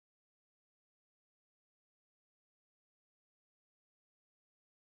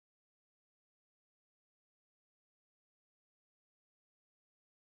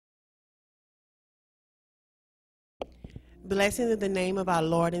Blessed in the name of our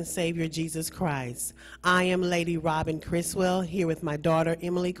Lord and Savior Jesus Christ. I am Lady Robin Criswell, here with my daughter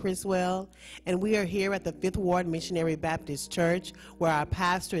Emily Criswell, and we are here at the 5th Ward Missionary Baptist Church, where our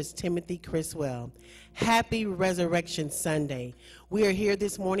pastor is Timothy Criswell. Happy Resurrection Sunday. We are here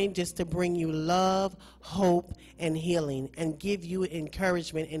this morning just to bring you love, hope, and healing, and give you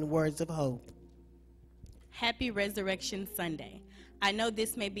encouragement and words of hope. Happy Resurrection Sunday. I know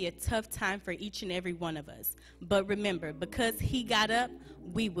this may be a tough time for each and every one of us, but remember, because he got up,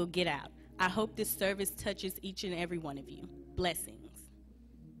 we will get out. I hope this service touches each and every one of you. Blessings.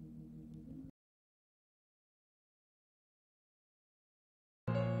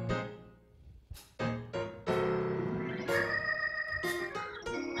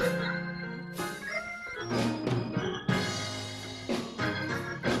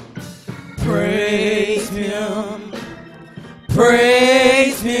 Praise him,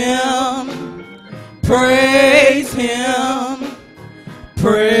 praise him, praise him,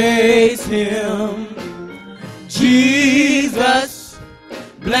 praise him. Jesus,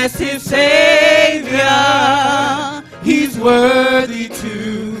 blessed Savior, he's worthy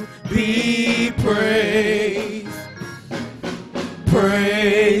to be praised.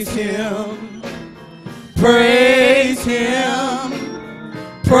 Praise him, praise him,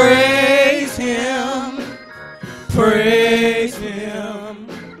 praise him, praise him.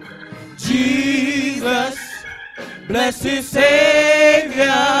 Jesus, blessed Savior,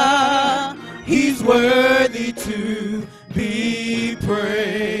 he's worthy to be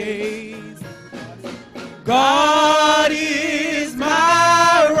praised. God is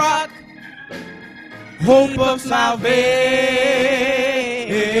my rock, hope of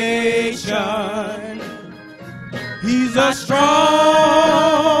salvation. He's a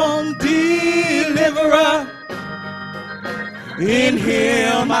strong deliverer. In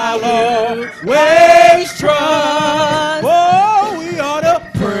him I'll always trust. Oh, we ought to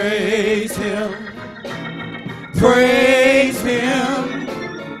praise him, praise him,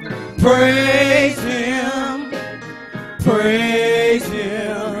 praise him, praise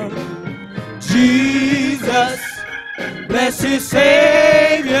him. Jesus, blessed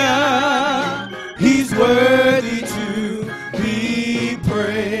Savior, he's worthy to be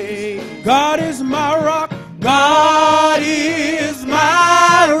praised. God is my rock, God is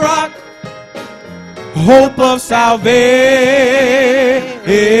my rock, hope of salvation.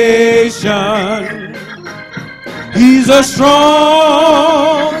 He's a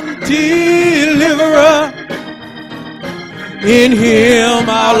strong deliverer. In him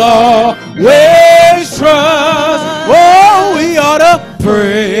I'll always trust. Oh, we ought to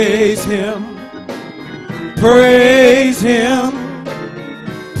praise him, praise him,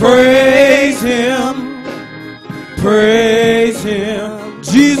 praise him, praise him.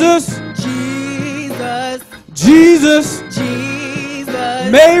 Jesus, Jesus, Jesus,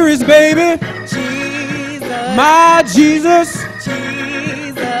 Jesus, Mary's baby, Jesus, my Jesus,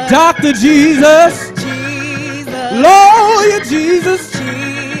 Jesus, Dr. Jesus, Jesus, Lawyer Jesus,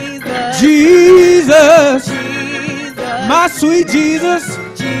 Jesus, Jesus, Jesus, my sweet Jesus,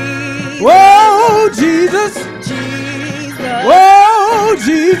 Jesus, whoa, Jesus, Jesus, whoa,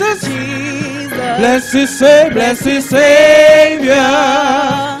 Jesus, Jesus, blessed Savior,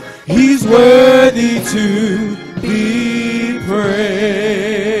 he's worthy to be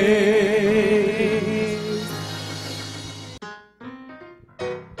praised.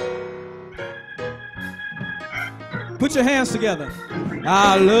 Put your hands together.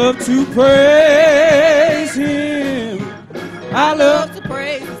 I love to praise him. I love to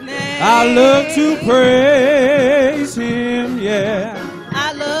praise his name. I love to praise him, yeah.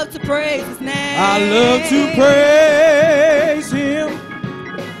 I love to praise his name. I love to praise him.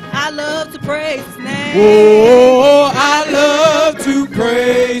 I love to praise his name. Oh, I love to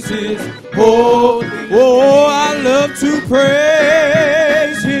praise his holy. Oh, I love to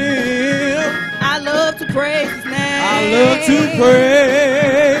praise him. I love to praise his name. I love to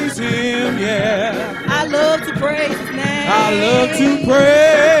praise him, yeah. I love to praise his name. I love to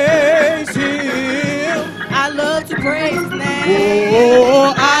praise him. I love to praise his name.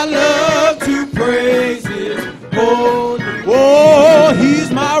 Oh, I love to praise his holy. Oh,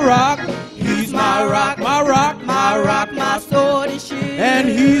 he's my rock. He's my rock, my rock, my rock, my sword and shield. and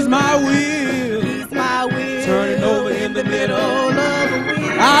he's my wheel. He's my will. Turning over in the middle. Of the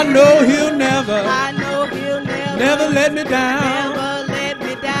wheel. I know he'll never, I know he'll never let me down. never let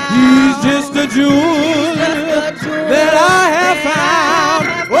me down. He's just a jewel that I have found.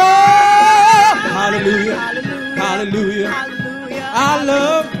 Oh, hallelujah, hallelujah. Hallelujah. I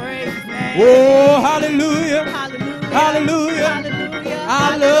love. Praise his name. Oh, hallelujah, Hallelujah. hallelujah. I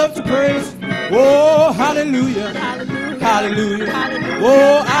love to praise. Oh, hallelujah, Hallelujah. Hallelujah. Hallelujah.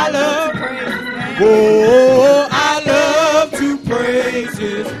 Oh, I love. Oh, I love to praise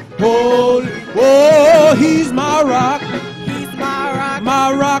His holy. Oh, He's my rock. He's my rock.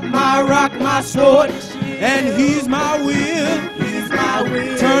 My rock, my rock, my sword, and He's my will. He's my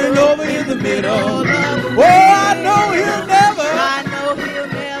will. Turning over in the middle. Oh, I know He'll never. I know He'll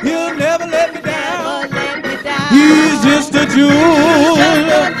never. He'll never let me down. Never let me down. He's just a jewel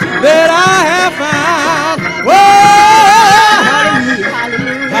that I have found. Oh, hallelujah.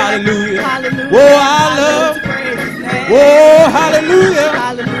 Hallelujah. Hallelujah. Hallelujah. Oh, I love. Oh, hallelujah.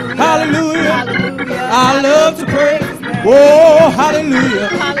 Hallelujah. Hallelujah. Hallelujah. I love to pray. Oh, hallelujah.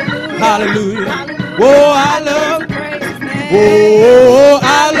 Hallelujah. Oh, I love. Oh,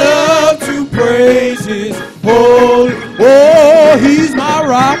 I love to praise His holy. Oh, He's my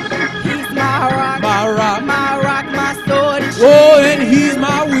rock. He's my rock. My rock. My rock, my sword and shield. Oh, and He's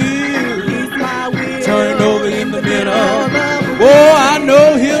my will. He's my will. Turning over in the middle. Oh, I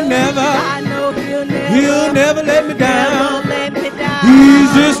know He'll never. I know He'll never. He'll never let me down. Never let me down.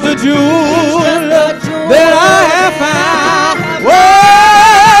 He's just a jewel that I have found. Oh,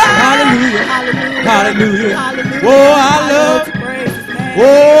 hallelujah. Hallelujah. Oh, I love.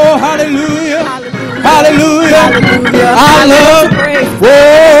 Oh, hallelujah. Hallelujah. I love.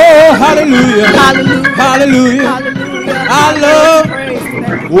 Oh, hallelujah. Hallelujah. I love.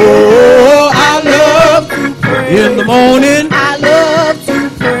 Oh, I love. In the morning. I love to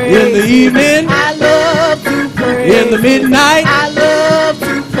pray. In the evening. I love to pray. In the midnight. I love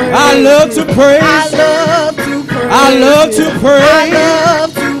to pray. I love to praise. I love to pray. I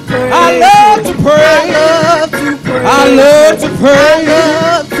love to pray. I love to pray. I love to pray. I love to pray. I love to pray. I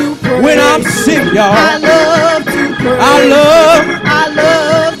love to pray. When I'm sick, y'all. I love to pray. I love.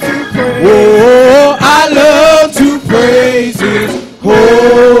 to pray. Oh, I love to praise His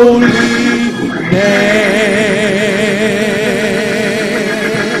holy name.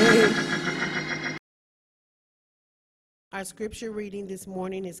 Our scripture reading this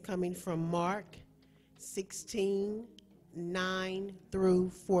morning is coming from Mark 16, 9 through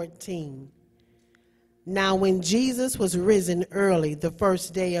 14. Now when Jesus was risen early the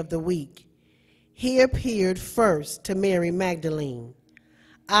first day of the week, He appeared first to Mary Magdalene,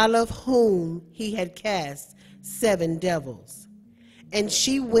 out of whom He had cast 7 devils. And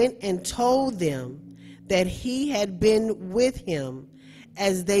she went and told them that He had been with Him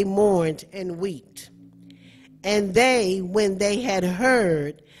as they mourned and wept. And they, when they had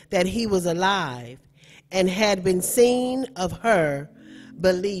heard that He was alive and had been seen of her,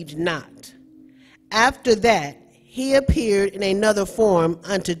 believed not. After that, He appeared in another form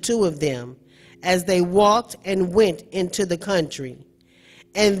unto 2 of them, as they walked and went into the country.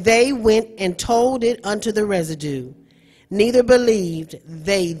 And they went and told it unto the residue, neither believed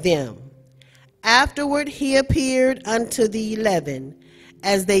they them. Afterward He appeared unto the 11,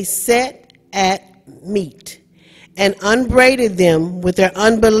 as they sat at meat, and upbraided them with their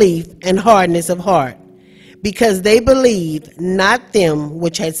unbelief and hardness of heart, because they believed not them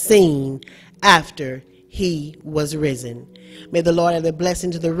which had seen after He was risen. May the Lord add a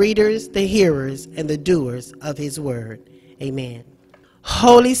blessing to the readers, the hearers, and the doers of His word. Amen.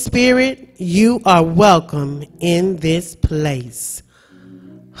 Holy Spirit, You are welcome in this place.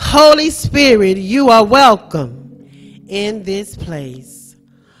 Holy Spirit, You are welcome in this place.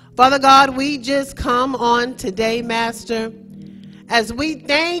 Father God, we just come on today, Master, as we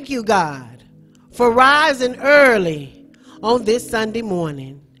thank You, God, for rising early on this Sunday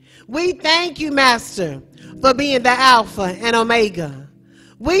morning. We thank You, Master, for being the Alpha and Omega.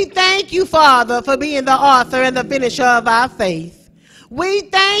 We thank You, Father, for being the author and the finisher of our faith. We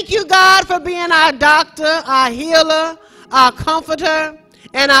thank You, God, for being our doctor, our healer, our comforter,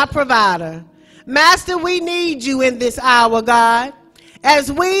 and our provider. Master, we need You in this hour, God.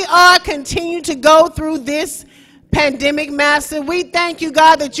 As we are continuing to go through this pandemic, Master, we thank You,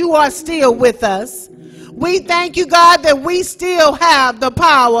 God, that You are still with us. We thank You, God, that we still have the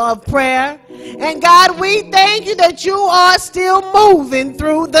power of prayer. And God, we thank You that You are still moving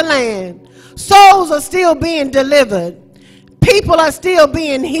through the land. Souls are still being delivered. People are still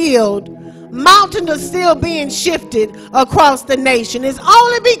being healed. Mountains are still being shifted across the nation. It's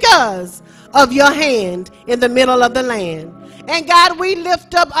only because of Your hand in the middle of the land. And God, we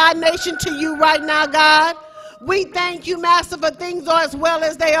lift up our nation to You right now, God. We thank You, Master, for things are as well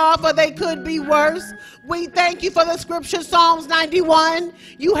as they are, for they could be worse. We thank You for the scripture, Psalms 91.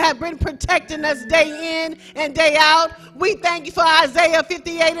 You have been protecting us day in and day out. We thank You for Isaiah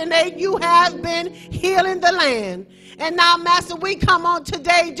 58 and 8. You have been healing the land. And now, Master, we come on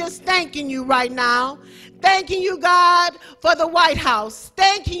today just thanking you right now. Thanking you, God, for the White House.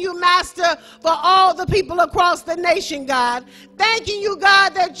 Thanking you, Master, for all the people across the nation, God. Thanking you,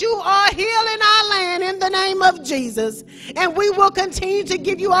 God, that you are healing our land in the name of Jesus. And we will continue to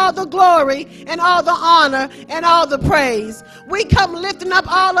give you all the glory and all the honor and all the praise. We come lifting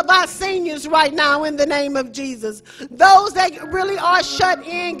up all of our seniors right now in the name of Jesus. Those that really are shut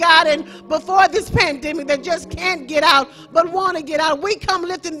in, God, and before this pandemic that just can't get out but want to get out. We come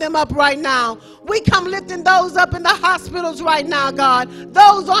lifting them up right now. We come lifting those up in the hospitals right now, God.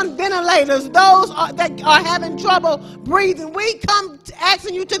 Those on ventilators, those that are having trouble breathing. We come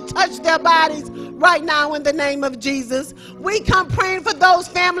asking you to touch their bodies right now in the name of Jesus. We come praying for those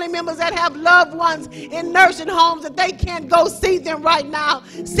family members that have loved ones in nursing homes that they can't go see them right now.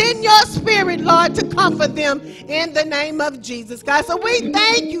 Send your spirit, Lord, to comfort them in the name of Jesus, God. So we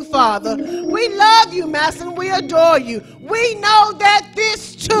thank you, Father. We love you, Master, and we adore you. We know that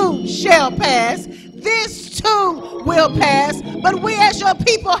this too shall pass. This too will pass, but we as your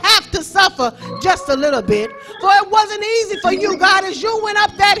people have to suffer just a little bit. For it wasn't easy for you, God, as you went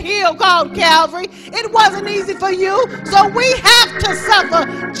up that hill called Calvary. It wasn't easy for you, so we have to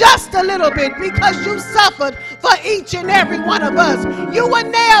suffer just a little bit because you suffered for each and every one of us. You were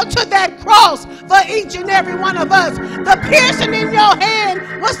nailed to that cross for each and every one of us. The piercing in your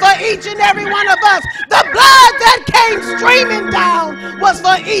hand was for each and every one of us. The blood that came streaming down was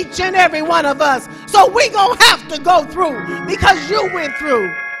for each and every one of us. So we gonna have to go through because you went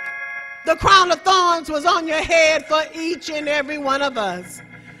through. The crown of thorns was on your head for each and every one of us.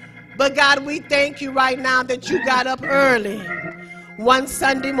 But God, we thank you right now that you got up early one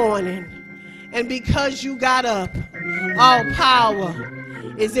Sunday morning. And because you got up, all power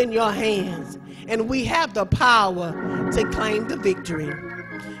is in your hands. And we have the power to claim the victory.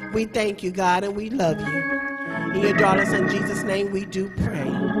 We thank you, God, and we love you. In your darling son Jesus' name we do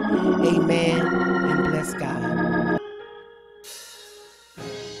pray. Amen and bless God.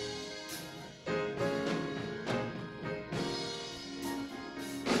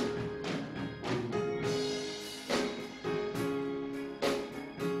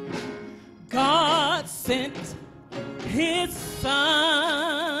 God sent his son.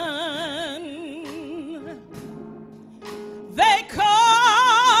 They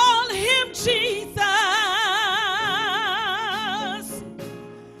call him Jesus.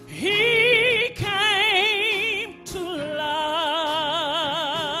 He came to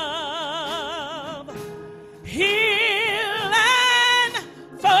love, heal, and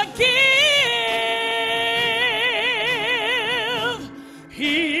forgive.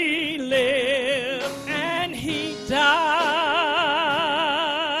 He lived and he died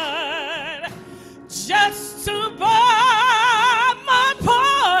just to buy my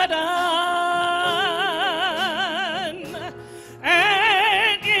pardon.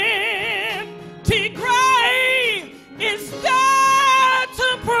 An empty grave is there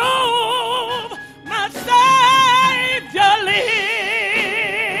to prove my Savior lives.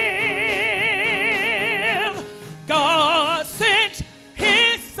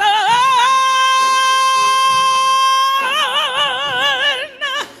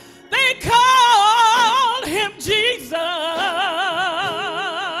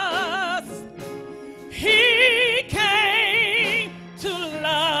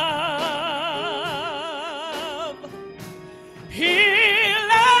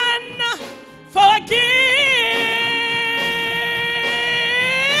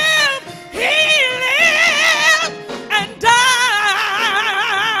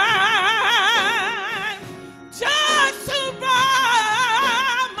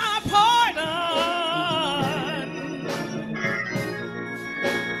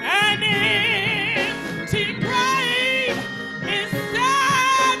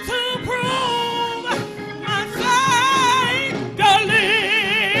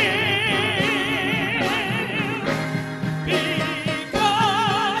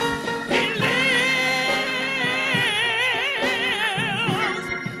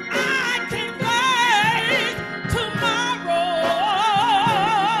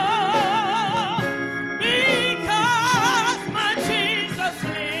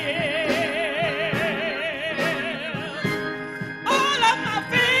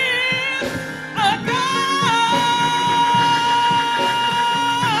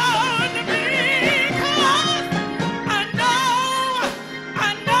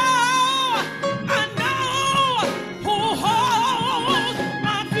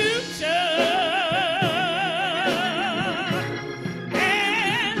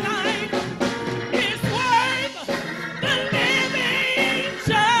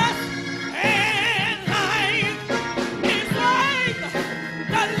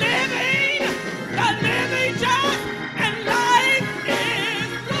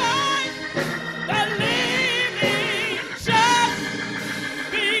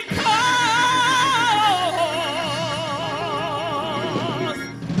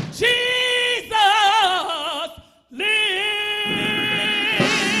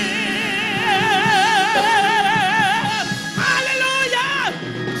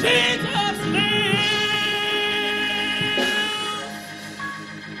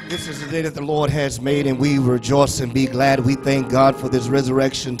 is the day that the Lord has made, and we rejoice and be glad. We thank God for this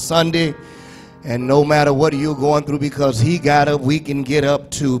Resurrection Sunday. And no matter what you're going through, because he got up, we can get up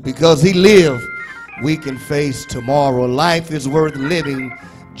too. Because he lived, we can face tomorrow. Life is worth living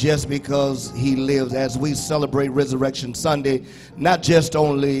just because he lives. As we celebrate Resurrection Sunday, not just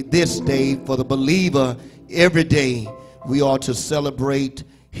only this day, for the believer, every day we ought to celebrate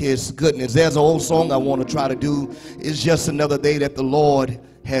his goodness. There's an old song I want to try to do. It's just another day that the Lord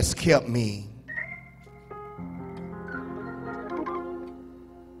has kept me.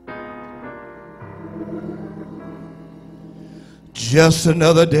 Just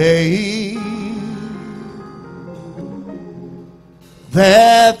another day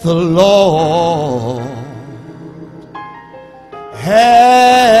that the Lord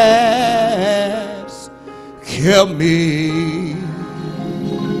has kept me.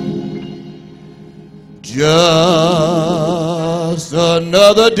 Just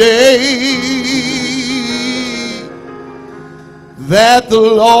another day that the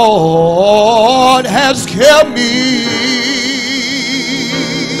Lord has kept me.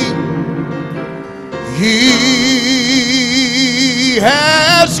 He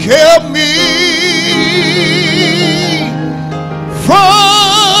has kept me from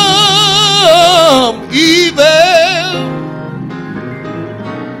evil,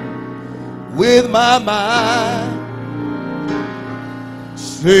 with my mind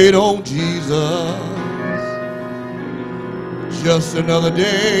stayed on Jesus. Just another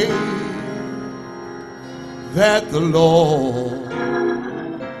day that the Lord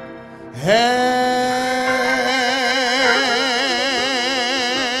has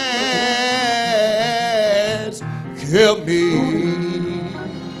kept me.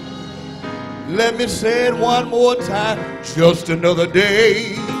 Let me say it one more time. Just another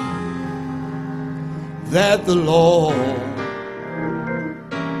day that the Lord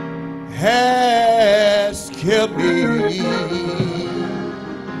has kept me.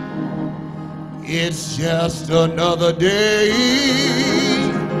 It's just another day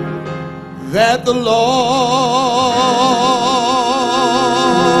that the Lord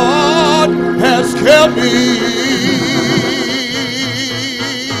has kept me.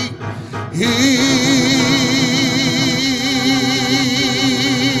 He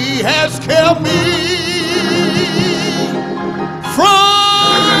has kept me from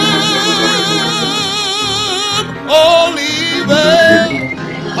all evil.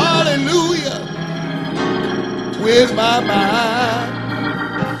 Hallelujah. With my mind,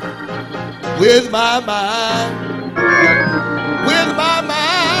 with my mind, with my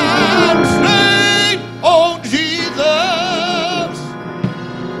mind stayed on Jesus.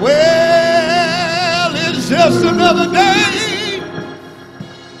 Well, it's just another day.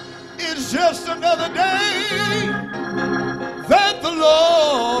 It's just another day that the Lord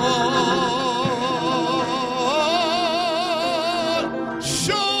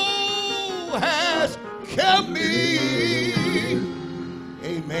sure has kept me.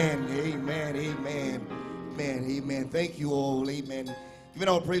 Amen, amen, amen, amen, amen. Thank you all, amen. Giving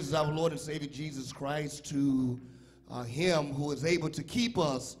all praises to our Lord and Savior Jesus Christ, to him who is able to keep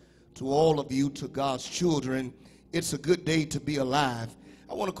us, to all of you, to God's children. It's a good day to be alive.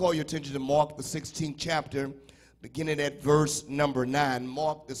 I want to call your attention to Mark, the 16th chapter, beginning at verse number 9.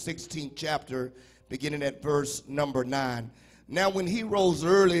 Mark, the 16th chapter, beginning at verse number 9. Now, when he rose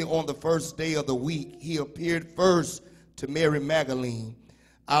early on the first day of the week, he appeared first to Mary Magdalene,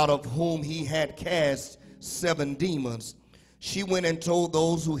 out of whom he had cast 7 demons. She went and told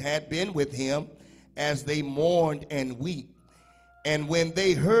those who had been with him, as they mourned and wept. And when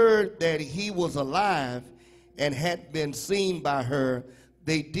they heard that he was alive and had been seen by her,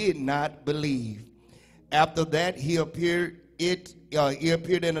 they did not believe. After that, he appeared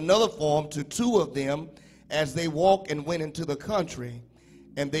in another form to 2 of them, as they walked and went into the country.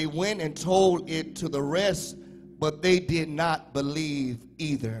 And they went and told it to the rest, but they did not believe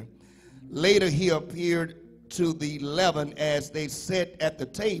either. Later he appeared to the 11 as they sat at the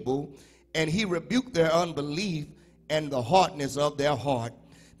table, and he rebuked their unbelief and the hardness of their heart,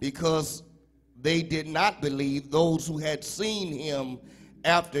 because they did not believe those who had seen him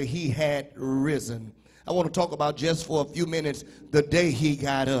after he had risen. I want to talk about, just for a few minutes, the day he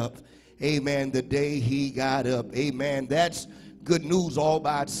got up. Amen. The day he got up. Amen. That's good news all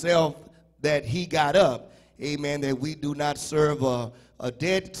by itself, that he got up. Amen. That we do not serve a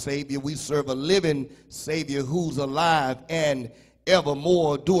dead Savior. We serve a living Savior who's alive and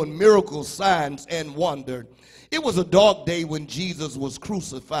evermore, doing miracles, signs, and wonders. It was a dark day when Jesus was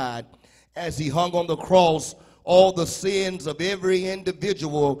crucified. As he hung on the cross, all the sins of every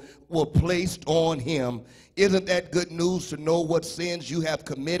individual were placed on him. Isn't that good news to know what sins you have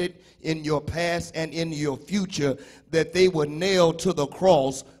committed in your past and in your future, that they were nailed to the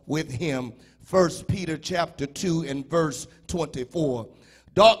cross with him? 1 Peter chapter 2 and verse 24.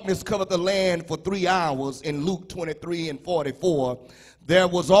 Darkness covered the land for 3 hours in Luke 23 and 44. There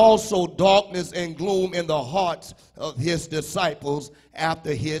was also darkness and gloom in the hearts of his disciples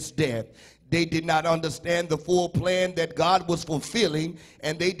after his death. They did not understand the full plan that God was fulfilling,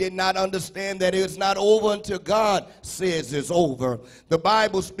 and they did not understand that it's not over until God says it's over. The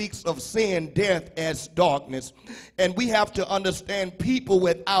Bible speaks of sin, death as darkness, and we have to understand people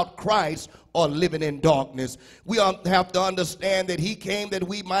without Christ are living in darkness. We have to understand that he came that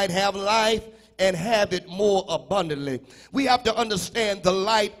we might have life and have it more abundantly. We have to understand the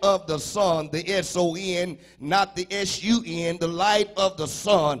light of the sun, the S-O-N, not the S-U-N, the light of the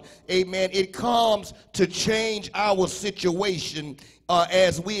sun. Amen. It comes to change our situation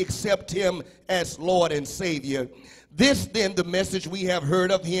as we accept him as Lord and Savior. This then the message we have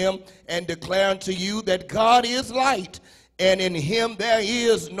heard of him, and declare unto you that God is light, and in him there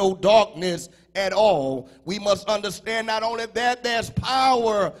is no darkness at all. We must understand not only that, there's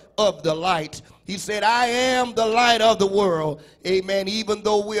power of the light. He said, I am the light of the world. Amen. Even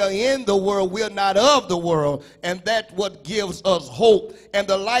though we are in the world, we are not of the world. And that's what gives us hope. And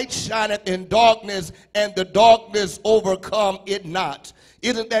the light shineth in darkness, and the darkness overcome it not.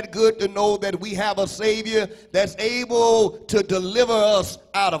 Isn't that good to know that we have a Savior that's able to deliver us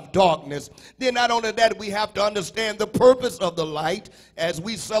out of darkness? Then not only that, we have to understand the purpose of the light. As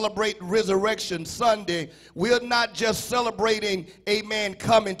we celebrate Resurrection Sunday, we're not just celebrating, amen,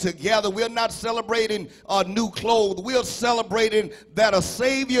 coming together. We're not celebrating new clothes. We're celebrating that a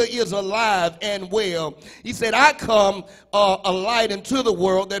Savior is alive and well. He said, I come a light into the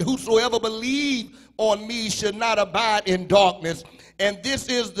world, that whosoever believe on me should not abide in darkness. And this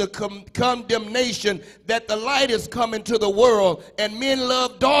is the condemnation, that the light is coming to the world, and men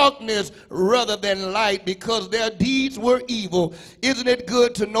love darkness rather than light, because their deeds were evil. Isn't it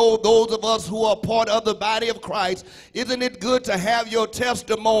good to know, those of us who are part of the body of Christ, isn't it good to have your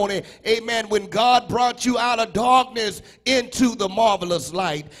testimony, amen, when God brought you out of darkness into the marvelous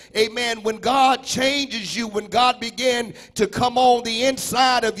light. Amen. When God changes you, when God began to come on the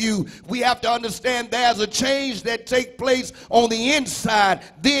inside of you, we have to understand there's a change that takes place on the inside.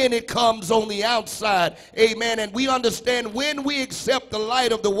 Then it comes on the outside. Amen. And we understand when we accept the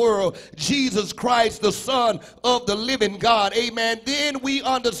light of the world, Jesus Christ, the Son of the living God, amen, then we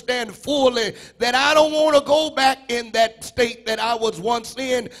understand fully that I don't want to go back in that state that I was once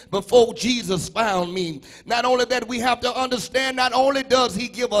in before Jesus found me. Not only that, we have to understand, not only does he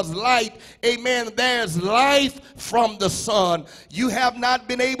give us light, amen, there's life from the Son. You have not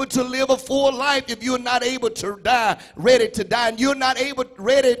been able to live a full life if you're not able to die, ready to die. And you're not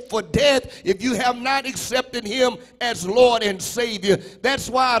ready for death if you have not accepted him as Lord and Savior. That's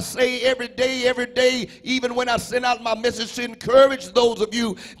why I say every day, even when I send out my message to encourage those of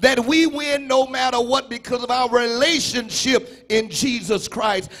you, that we win no matter what, because of our relationship in Jesus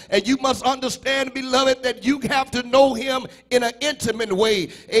Christ. And you must understand, beloved, that you have to know him in an intimate way.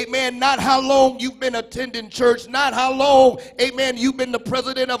 Amen. Not how long you've been attending church, not how long, amen, you've been the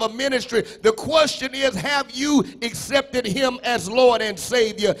president of a ministry. The question is, have you accepted him as Lord and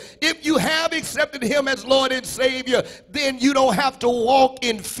Savior? If you have accepted him as Lord and Savior, then you don't have to walk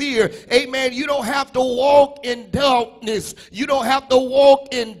in fear. Amen. You don't have to walk in darkness. You don't have to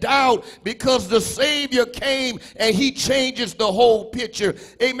walk in doubt, because the Savior came and he changes the whole picture.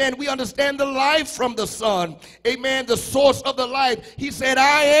 Amen. We understand the life from the Son. Amen. The source of the life. He said,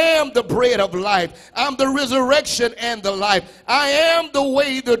 I am the bread of life. I'm the resurrection and the life. I am the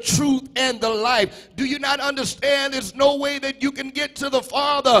way, the truth, and the life. Do you not understand? There's no way that you can get to the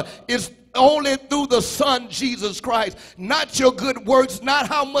Father. It's only through the Son, Jesus Christ. Not your good works, not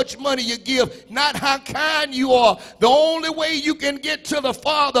how much money you give, not how kind you are. The only way you can get to the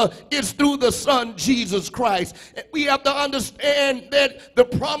Father is through the Son, Jesus Christ. And we have to understand that the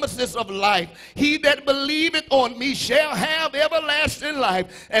promises of life, he that believeth on me shall have everlasting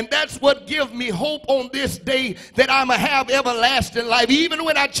life. And that's what gives me hope on this day, that I'm going to have everlasting life. Even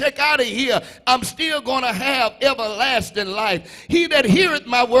when I check out of here, I'm still going to have everlasting life. He that heareth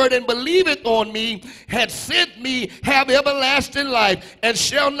my word and believeth believeth on me, hath sent me, have everlasting life, and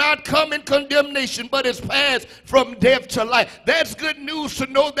shall not come in condemnation, but is passed from death to life. That's good news to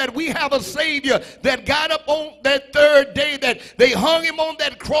know that we have a Savior that got up on that third day, that they hung him on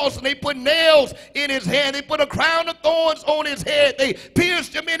that cross, and they put nails in his hand. They put a crown of thorns on his head. They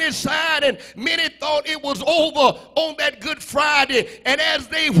pierced him in his side, and many thought it was over on that Good Friday. And as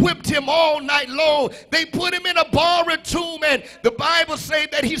they whipped him all night long, they put him in a borrowed tomb, and the Bible says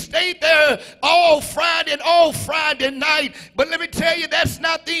that he stayed there all Friday and all Friday night. But let me tell you, that's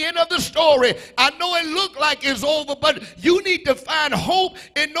not the end of the story. I know it looked like it's over, but you need to find hope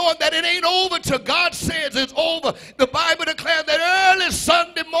in knowing that it ain't over till God says it's over. The Bible declares that early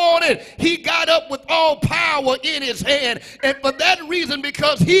Sunday morning, he got up with all power in his hand. And for that reason,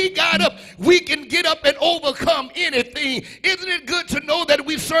 because he got up, we can get up and overcome anything. Isn't it good to know that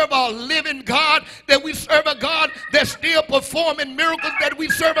we serve a living God, that we serve a God that's still performing miracles, that we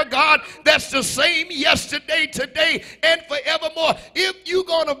serve a God that's the same yesterday, today, and forevermore? If you're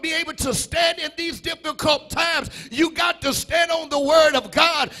going to be able to stand in these difficult times, you got to stand on the Word of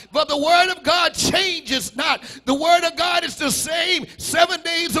God. For the Word of God changes not. The Word of God is the same 7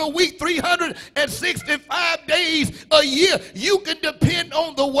 days a week, 365 days a year. You can depend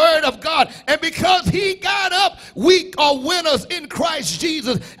on the Word of God. And because he got up, we are winners in Christ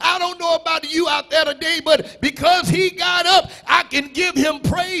Jesus. I don't know about you out there today, but because he got up, I can give him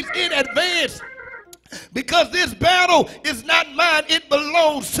praise in advance. Because this battle is not mine, it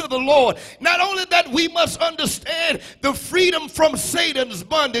belongs to the Lord. Not only that, we must understand the freedom from Satan's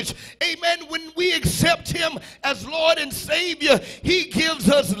bondage. Amen. When we accept him as Lord and Savior, he gives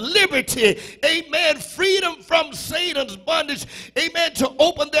us liberty. Amen. Freedom from Satan's bondage. Amen. To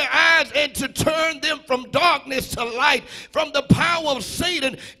open their eyes and to turn them from darkness to light, from the power of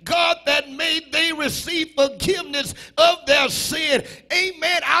Satan. God that made they receive forgiveness of their sin.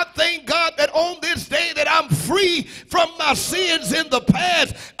 Amen. I thank God that on this day that I'm free from my sins in the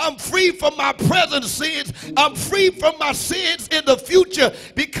past. I'm free from my present sins. I'm free from my sins in the future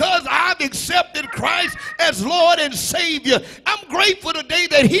because I've accepted Christ as Lord and Savior. I'm grateful today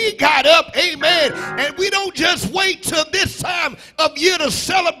that he got up. Amen. And we don't just wait till this time of year to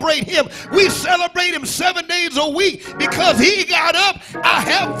celebrate him. We celebrate him 7 days a week because he got up. I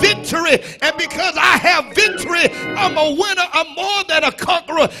have victory. And because I have victory, I'm a winner. I'm more than a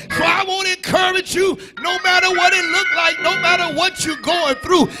conqueror. So I want to encourage you, no matter what it looked like, no matter what you're going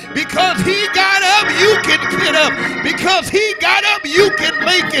through, because he got up, you can get up. Because he got up, you can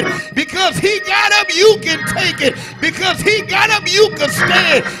make it. Because he got up, you can take it. Because he got up, you can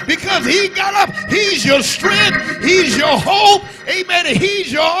stand. Because he got up, he's your strength, he's your hope. Amen. And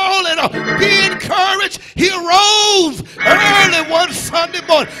he's your all in all. Be encouraged. He arose early one Sunday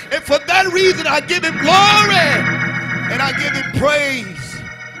morning. And for that reason, I give him glory and I give him praise.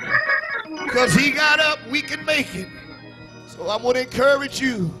 Because he got up, we can make it. So I want to encourage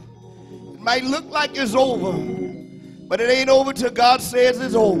you. It might look like it's over, but it ain't over till God says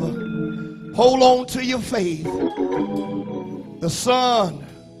it's over. Hold on to your faith. The Son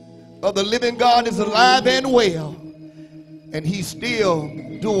of the living God is alive and well, and he's still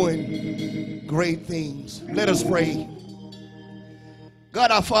doing great things. Let us pray.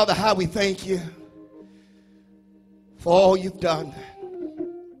 God our Father, how we thank you for all you've done.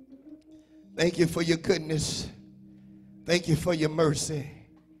 Thank you for your goodness. Thank you for your mercy.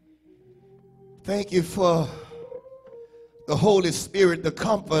 Thank you for the Holy Spirit, the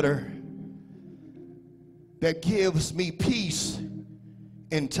Comforter, that gives me peace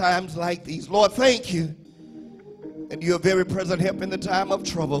in times like these. Lord, thank you. And you're a very present help in the time of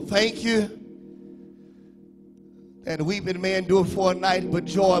trouble. Thank you. And weeping may endure for a night, but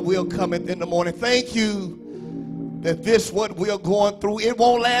joy will come in the morning. Thank you that this what we're going through, it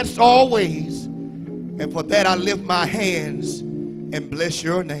won't last always. And for that I lift my hands and bless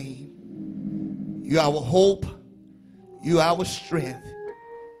your name. You are our hope. You are our strength.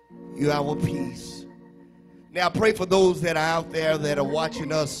 You are our peace. Now I pray for those that are out there that are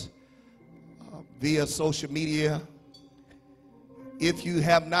watching us via social media. If you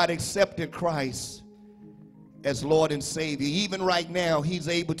have not accepted Christ as Lord and Savior, even right now, he's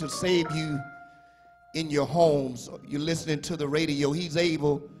able to save you in your homes. You're listening to the radio. He's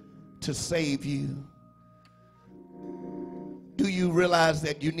able to save you. Do you realize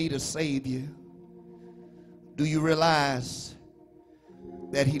that you need a Savior? Do you realize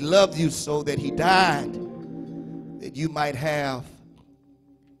that he loved you so that he died that you might have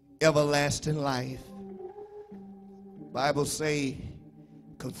everlasting life? Bible say,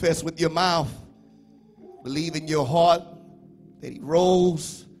 confess with your mouth, believe in your heart that he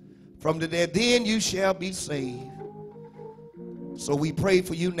rose from the dead, then you shall be saved. So we pray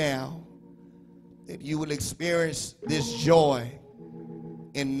for you now. that you will experience this joy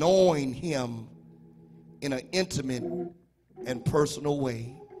in knowing him in an intimate and personal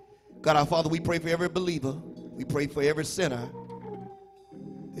way. God our Father, we pray for every believer. We pray for every sinner,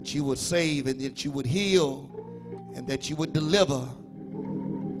 that you would save and that you would heal and that you would deliver,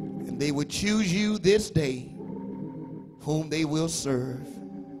 and they would choose you this day whom they will serve.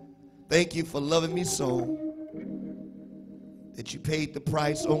 Thank you for loving me so that you paid the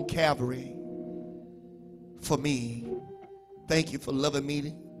price on Calvary for me. Thank you for loving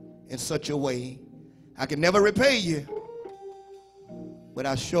me in such a way. I can never repay you, but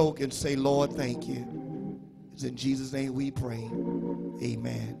I sure can say, Lord, thank you. It's in Jesus' name we pray.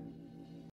 Amen.